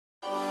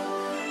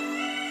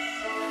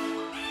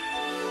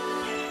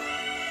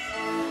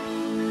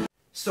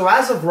So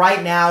as of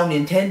right now,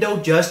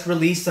 Nintendo just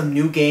released some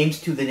new games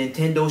to the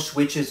Nintendo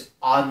Switch's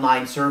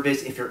online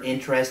service if you're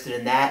interested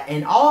in that.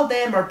 And all of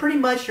them are pretty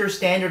much your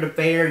standard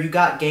affair. You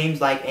got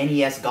games like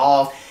NES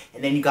Golf,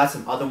 and then you got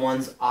some other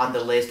ones on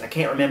the list. I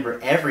can't remember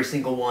every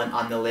single one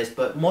on the list,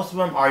 but most of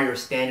them are your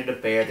standard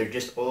affair. They're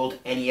just old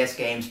NES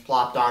games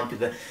plopped onto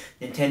the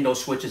Nintendo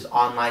Switch's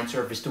online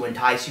service to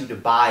entice you to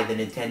buy the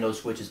Nintendo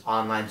Switch's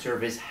online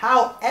service.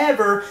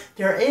 However,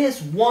 there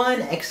is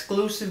one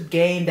exclusive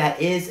game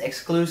that is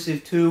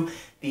exclusive to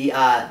the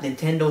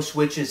Nintendo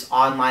Switch's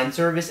online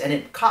service, and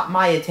it caught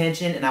my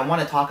attention, and I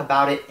want to talk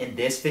about it in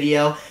this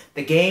video.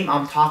 The game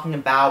I'm talking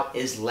about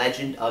is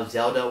Legend of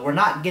Zelda. We're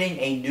not getting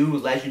a new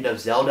Legend of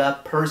Zelda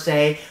per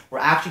se. We're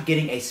actually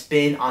getting a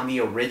spin on the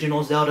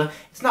original Zelda.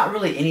 It's not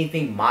really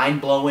anything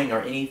mind-blowing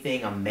or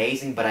anything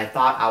amazing, but I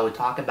thought I would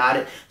talk about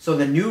it. So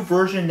the new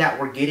version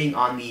that we're getting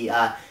on the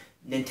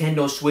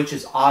Nintendo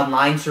Switch's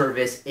online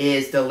service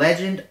is the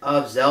Legend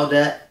of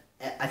Zelda.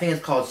 I think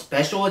it's called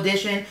Special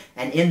Edition,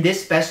 and in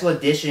this Special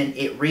Edition,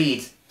 it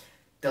reads,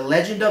 The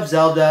Legend of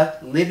Zelda,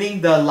 Living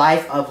the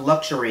Life of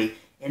Luxury.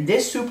 In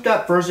this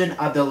souped-up version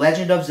of The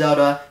Legend of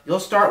Zelda, you'll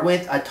start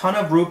with a ton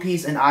of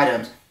rupees and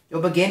items.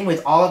 You'll begin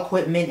with all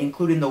equipment,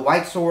 including the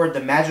white sword,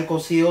 the magical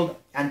shield,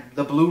 and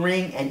the blue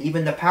ring, and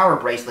even the power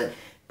bracelet.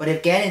 But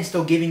if Ganon's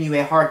still giving you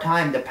a hard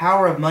time, the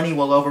power of money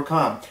will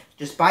overcome.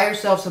 Just buy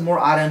yourself some more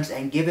items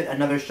and give it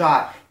another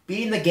shot.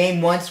 Beating the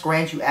game once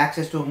grants you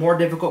access to a more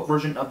difficult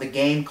version of the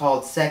game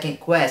called Second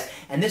Quest.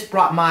 And this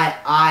brought my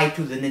eye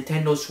to the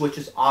Nintendo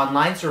Switch's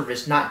online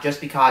service, not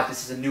just because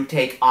this is a new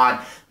take on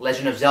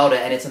Legend of Zelda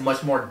and it's a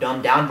much more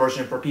dumbed down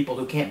version for people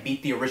who can't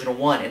beat the original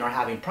one and are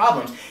having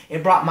problems.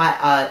 It brought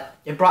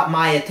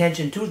my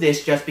attention to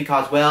this just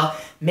because, well,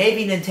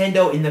 maybe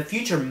Nintendo in the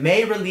future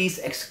may release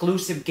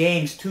exclusive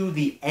games to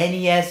the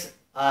NES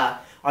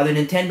or the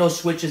Nintendo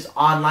Switch's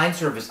online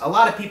service. A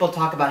lot of people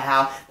talk about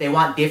how they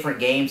want different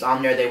games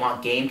on there. They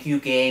want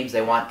GameCube games,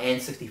 they want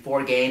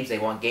N64 games, they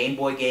want Game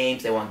Boy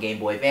games, they want Game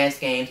Boy Advance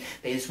games.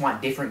 They just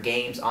want different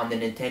games on the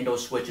Nintendo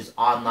Switch's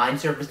online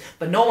service.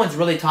 But no one's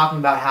really talking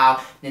about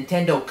how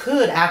Nintendo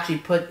could actually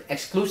put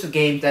exclusive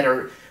games that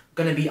are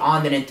going to be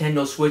on the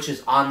Nintendo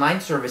Switch's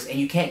online service, and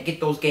you can't get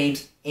those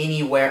games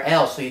anywhere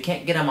else. So you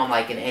can't get them on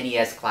like an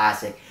NES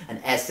Classic, an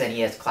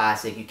SNES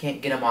Classic. You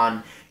can't get them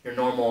on your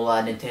normal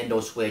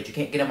Nintendo Switch. You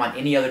can't get them on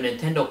any other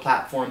Nintendo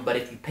platform, but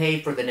if you pay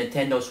for the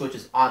Nintendo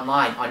Switch's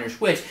online on your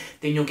Switch,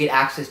 then you'll get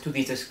access to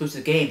these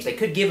exclusive games. They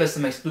could give us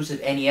some exclusive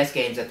NES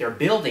games that they're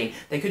building.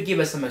 They could give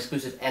us some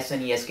exclusive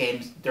SNES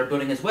games they're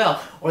building as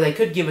well, or they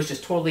could give us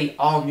just totally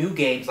all new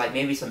games, like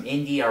maybe some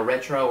indie or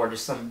retro or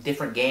just some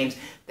different games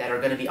that are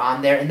going to be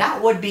on there. And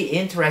that would be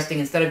interesting,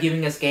 instead of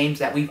giving us games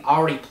that we've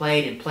already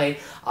played and played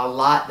a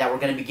lot, that we're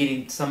going to be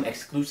getting some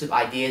exclusive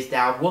ideas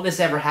down. Will this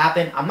ever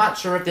happen? I'm not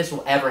sure if this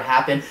will ever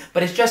happen,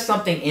 but it's just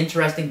something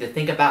interesting to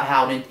think about,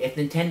 how if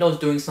Nintendo's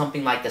doing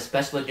something like the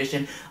special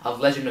edition of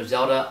Legend of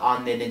Zelda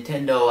on the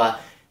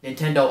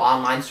Nintendo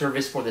online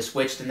service for the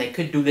Switch, then they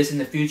could do this in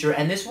the future,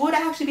 and this would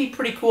actually be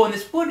pretty cool, and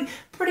this would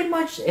pretty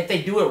much, if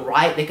they do it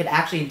right, they could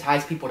actually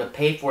entice people to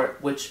pay for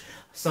it, which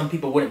some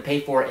people wouldn't pay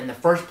for it in the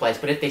first place.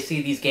 But if they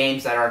see these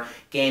games that are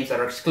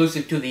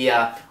exclusive to the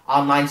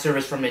online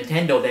service from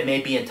Nintendo, they may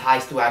be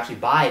enticed to actually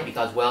buy it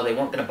because, well, they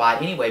weren't going to buy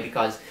it anyway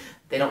because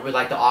they don't really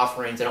like the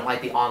offerings. They don't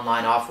like the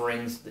online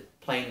offerings,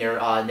 playing their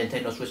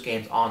Nintendo Switch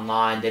games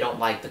online. They don't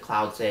like the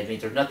cloud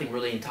savings. There's nothing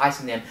really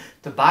enticing them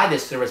to buy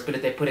this service. But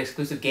if they put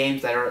exclusive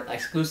games that are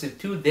exclusive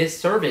to this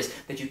service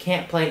that you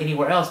can't play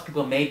anywhere else,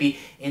 people may be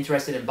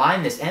interested in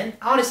buying this. And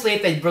honestly,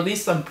 if they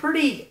release some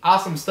pretty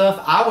awesome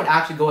stuff, I would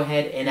actually go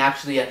ahead and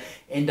actually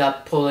end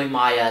up pulling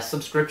my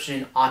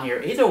subscription on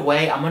here. Either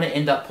way, I'm going to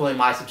end up pulling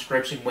my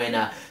subscription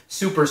when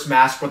Super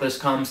Smash Bros.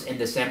 Comes in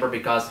December,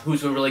 because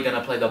who's really going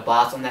to play the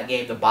bots on that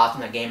game? The bots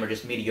on that game are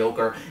just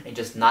mediocre and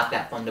just not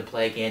that fun to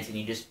play against, and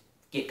you just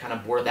get kind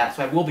of bored of that.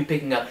 So I will be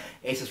picking up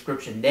a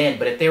subscription then.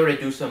 But if they were to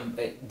do some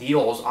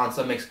deals on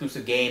some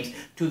exclusive games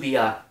to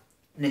the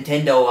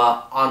Nintendo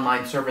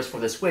online service for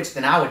the Switch,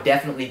 then I would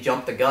definitely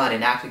jump the gun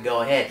and actually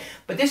go ahead.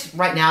 But this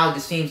right now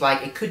just seems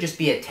like it could just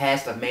be a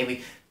test of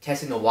maybe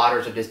testing the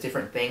waters of just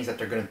different things that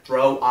they're going to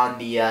throw on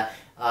the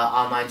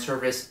online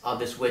service of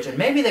the Switch, and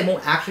maybe they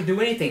won't actually do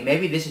anything.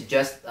 Maybe this is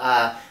just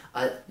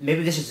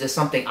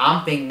something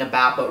I'm thinking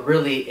about, but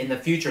really in the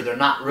future they're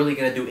not really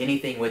going to do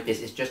anything with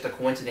this. It's just a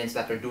coincidence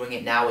that they're doing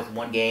it now with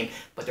one game,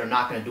 but they're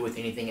not going to do it with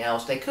anything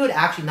else. They could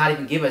actually not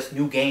even give us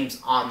new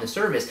games on the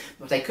service.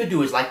 What they could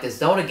do is, like the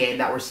Zelda game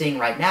that we're seeing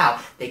right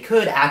now, they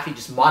could actually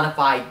just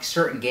modify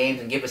certain games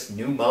and give us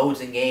new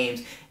modes in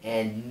games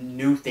and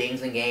new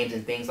things in games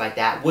and things like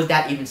that. Would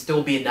that even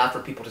still be enough for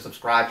people to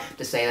subscribe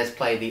to say, let's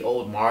play the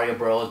old Mario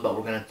Bros, but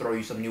we're going to throw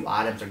you some new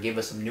items or give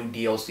us some new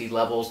DLC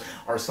levels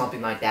or something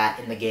like that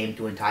in the game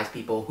to entice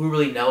people? Who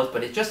really knows?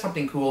 But it's just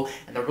something cool,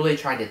 and they're really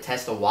trying to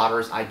test the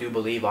waters, I do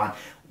believe, on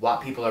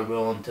what people are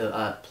willing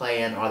to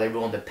play in. Are they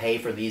willing to pay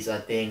for these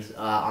things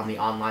on the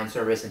online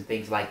service and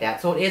things like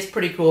that? So it is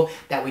pretty cool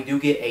that we do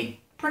get a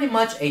pretty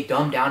much a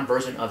dumbed down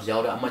version of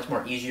Zelda, a much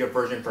more easier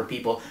version for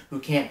people who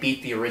can't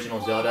beat the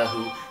original Zelda,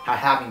 who are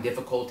having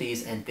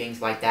difficulties and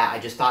things like that. I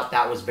just thought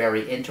that was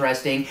very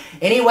interesting.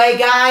 Anyway,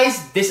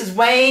 guys, this is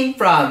Wayne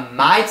from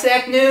My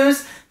Tech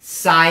News,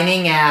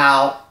 signing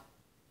out.